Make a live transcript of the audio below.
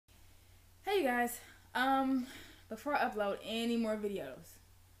Hey guys, before I upload any more videos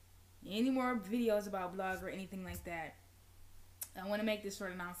about blog or anything like that, I want to make this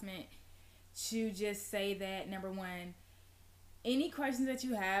short announcement to just say that, number one, any questions that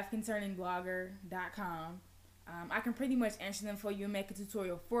you have concerning blogger.com, I can pretty much answer them for you and make a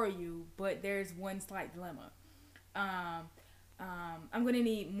tutorial for you, but there's one slight dilemma. I'm going to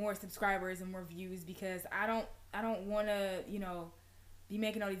need more subscribers and more views because I don't want to, be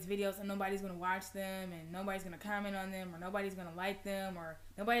making all these videos and nobody's going to watch them and nobody's going to comment on them or nobody's going to like them or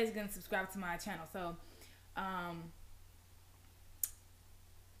nobody's going to subscribe to my channel. So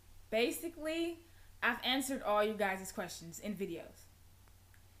basically I've answered all you guys' questions in videos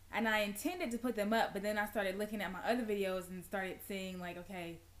and I intended to put them up, but then I started looking at my other videos and started seeing like,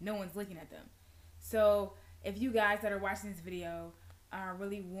 okay, no one's looking at them. So if you guys that are watching this video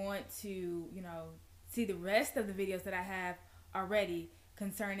really want to, see the rest of the videos that I have already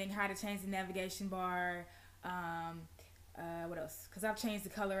concerning how to change the navigation bar, what else? Because I've changed the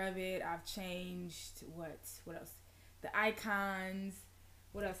color of it. I've changed what else? The icons.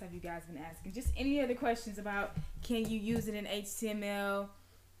 What else have you guys been asking? Just any other questions about can you use it in HTML?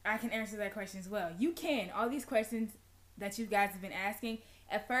 I can answer that question as well. You can. All these questions that you guys have been asking.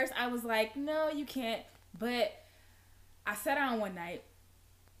 At first I was like, no, you can't. But I sat down one night,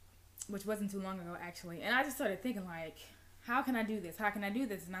 which wasn't too long ago actually, and I just started thinking like, how can I do this? How can I do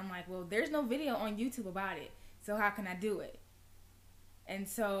this? And I'm like, well, there's no video on YouTube about it, so how can I do it? And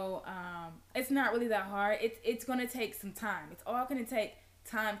so it's not really that hard. It's going to take some time. It's all going to take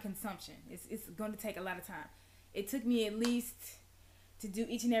time consumption. It's going to take a lot of time. It took me at least to do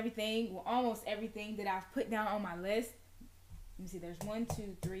each and everything, well, almost everything that I've put down on my list. Let me see, there's 1,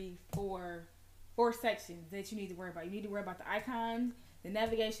 2, 3, 4 sections that you need to worry about. You need to worry about the icons, the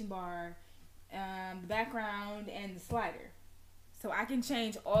navigation bar, the background, and the slider. So I can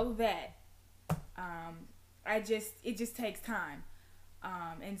change all of that. It just takes time.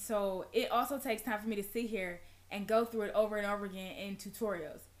 And so it also takes time for me to sit here and go through it over and over again in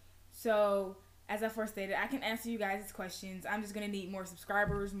tutorials. So as I first stated, I can answer you guys' questions. I'm just going to need more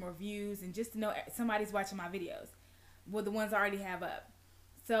subscribers, more views, and just to know somebody's watching my videos. Well, the ones I already have up.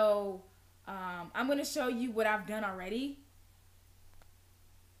 So I'm going to show you what I've done already.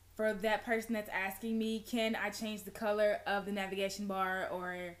 For that person that's asking me, can I change the color of the navigation bar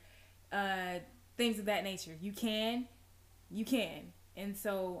or things of that nature? You can. And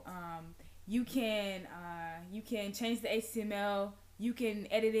so you can change the HTML. You can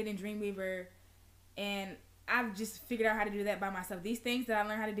edit it in Dreamweaver. And I've just figured out how to do that by myself. These things that I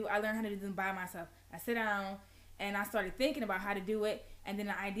learned how to do, I learned how to do them by myself. I sit down and I started thinking about how to do it, and then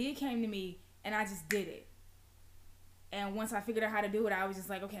the idea came to me and I just did it. And once I figured out how to do it, I was just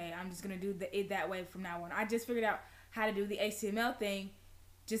like, okay, I'm just going to do it that way from now on. I just figured out how to do the HTML thing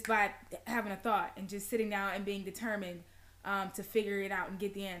just by having a thought and just sitting down and being determined to figure it out and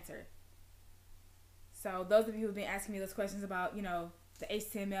get the answer. So those of you who have been asking me those questions about, the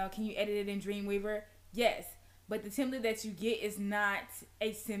HTML, can you edit it in Dreamweaver? Yes, but the template that you get is not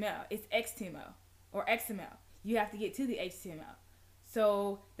HTML. It's XML or XML. You have to get to the HTML.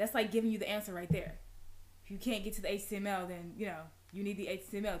 So that's like giving you the answer right there. If you can't get to the HTML, then you need the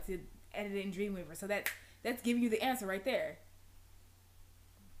HTML to edit it in Dreamweaver. So that's giving you the answer right there.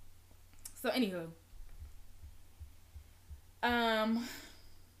 So anywho, I'm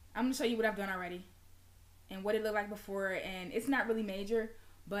gonna show you what I've done already and what it looked like before. And it's not really major,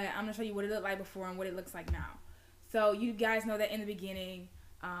 but I'm gonna show you what it looked like before and what it looks like now. So you guys know that in the beginning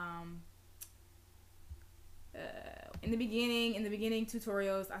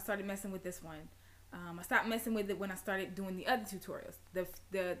tutorials, I started messing with this one. I stopped messing with it when I started doing the other tutorials,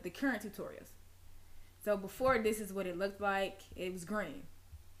 the current tutorials. So before, this is what it looked like. It was green.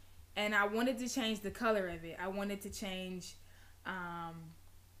 And I wanted to change the color of it. I wanted to change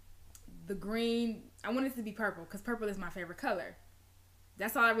the green. I wanted it to be purple because purple is my favorite color.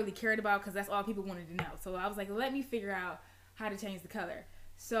 That's all I really cared about because that's all people wanted to know. So I was like, let me figure out how to change the color.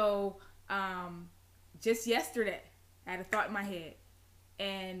 So just yesterday, I had a thought in my head.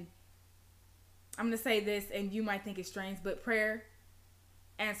 And I'm going to say this, and you might think it's strange, but prayer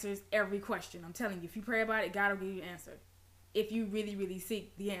answers every question. I'm telling you, if you pray about it, God will give you an answer. If you really, really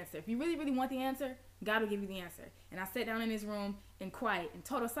seek the answer. If you really, really want the answer, God will give you the answer. And I sat down in his room in quiet, in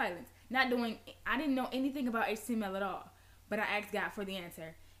total silence. I didn't know anything about HTML at all. But I asked God for the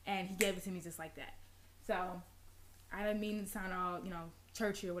answer, and he gave it to me just like that. So, I didn't mean to sound all,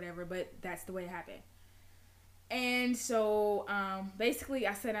 churchy or whatever, but that's the way it happened. And so, basically,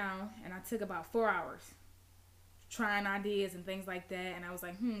 I sat down, and I took about 4 hours trying ideas and things like that. And I was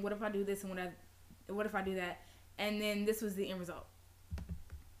like, what if I do this and what if I do that? And then this was the end result.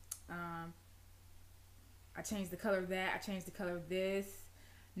 I changed the color of that. I changed the color of this.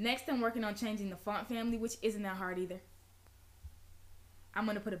 Next, I'm working on changing the font family, which isn't that hard either. I'm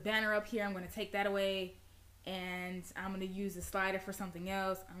going to put a banner up here. I'm going to take that away. And I'm going to use the slider for something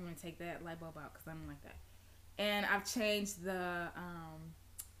else. I'm going to take that light bulb out because I don't like that. And I've changed the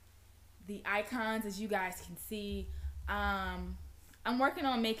icons, as you guys can see. I'm working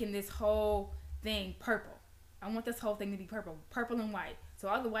on making this whole thing purple. I want this whole thing to be purple and white. So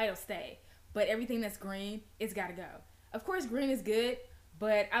all the white will stay. But everything that's green, it's got to go. Of course, green is good,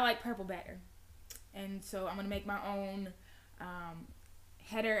 but I like purple better. And so I'm going to make my own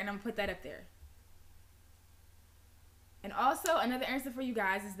header, and I'm going to put that up there. And also, another answer for you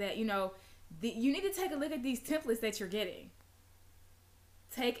guys is that, you know, you need to take a look at these templates that you're getting.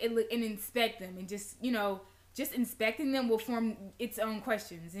 Take a look and inspect them. And just, you know, just inspecting them will form its own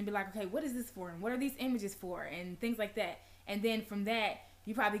questions. And be like, okay, what is this for? And what are these images for? And things like that. And then from that,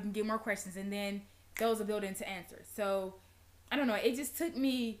 you probably can get more questions. And then those will build into answers. So, I don't know. It just took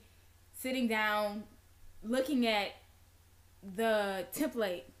me sitting down, looking at the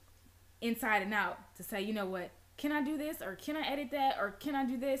template inside and out to say, you know what? Can I do this, or can I edit that, or can I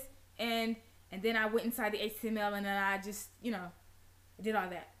do this? And then I went inside the HTML, and then I just, you know, did all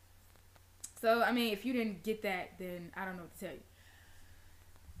that. So, I mean, if you didn't get that, then I don't know what to tell you.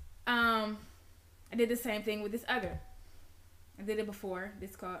 I did the same thing with this other. I did it before.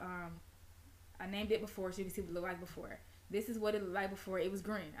 This called, I named it before so you can see what it looked like before. This is what it looked like before it was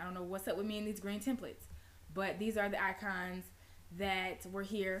green. I don't know what's up with me and these green templates. But these are the icons that were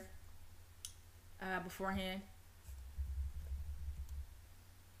here beforehand.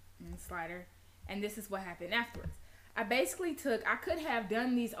 And slider. And this is what happened afterwards. I basically I could have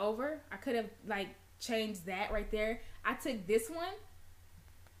done these over. I could have like changed that right there. I took this one.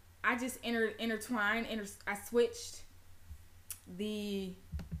 I just intertwined. I switched the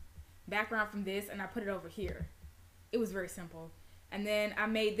background from this and I put it over here. It was very simple. And then I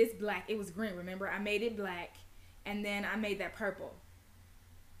made this black. It was green, remember? I made it black. And then I made that purple.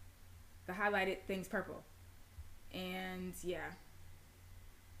 The highlighted thing's purple. And yeah.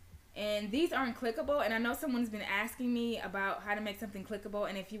 And these aren't clickable, and I know someone's been asking me about how to make something clickable,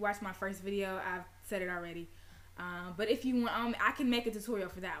 and if you watch my first video, I've said it already. But if you want, I can make a tutorial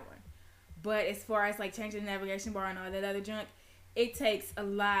for that one. But as far as like changing the navigation bar and all that other junk, it takes a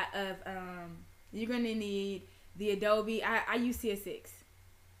lot of, you're going to need the Adobe. I use CS6.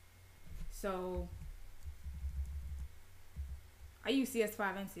 So, I use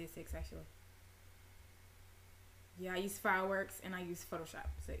CS5 and CS6 actually. Yeah, I use Fireworks and I use Photoshop.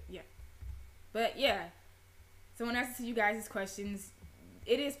 So, yeah. But, yeah. So, when I answer you guys' questions,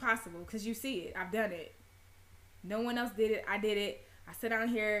 it is possible because you see it. I've done it. No one else did it. I did it. I sit down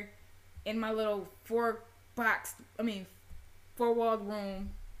here in my little four-walled room.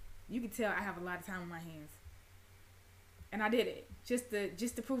 You can tell I have a lot of time on my hands. And I did it. Just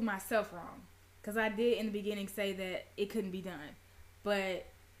to prove myself wrong. Because I did in the beginning say that it couldn't be done. But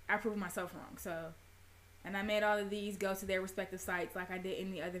I proved myself wrong. So... And I made all of these go to their respective sites like I did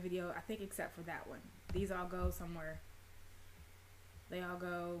in the other video, I think except for that one. These all go somewhere. They all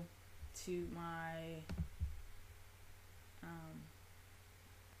go to my,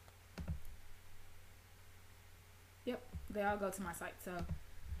 yep, they all go to my site. So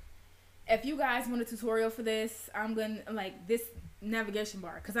if you guys want a tutorial for this, I'm going to, like, this navigation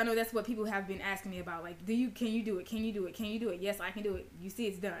bar, because I know that's what people have been asking me about. Like, can you do it? Can you do it? Can you do it? Yes, I can do it. You see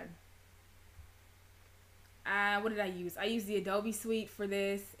it's done. What did I use? I used the Adobe Suite for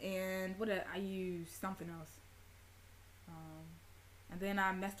this, and what did I use? Something else. And then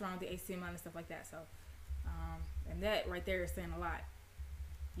I messed around with the HTML and stuff like that. So, and that right there is saying a lot.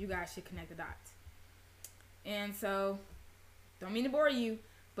 You guys should connect the dots. And so, don't mean to bore you,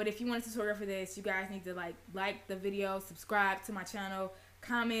 but if you want a tutorial for this, you guys need to like the video, subscribe to my channel,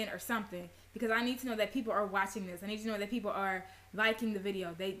 comment or something, because I need to know that people are watching this. I need to know that people are liking the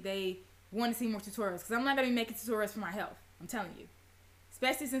video. They want to see more tutorials, because I'm not going to be making tutorials for my health. I'm telling you.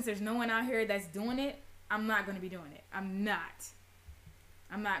 Especially since there's no one out here that's doing it, I'm not going to be doing it. I'm not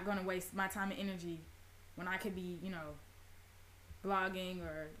going to waste my time and energy when I could be, you know, blogging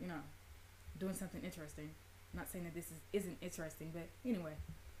or, you know, doing something interesting. I'm not saying that this isn't interesting, but anyway.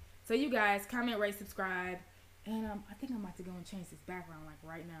 So you guys, comment, rate, subscribe, and I think I'm about to go and change this background like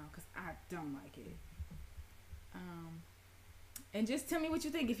right now, because I don't like it. And just tell me what you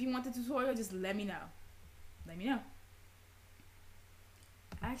think. If you want the tutorial, just let me know. Let me know.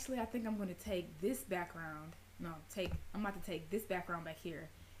 Actually, I think I'm going to take this background. I'm about to take this background back here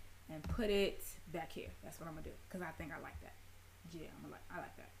and put it back here. That's what I'm going to do, because I think I like that. Yeah, I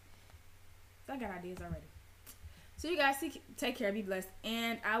like that. So I got ideas already. So you guys take care, be blessed,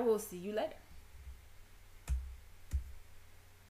 and I will see you later.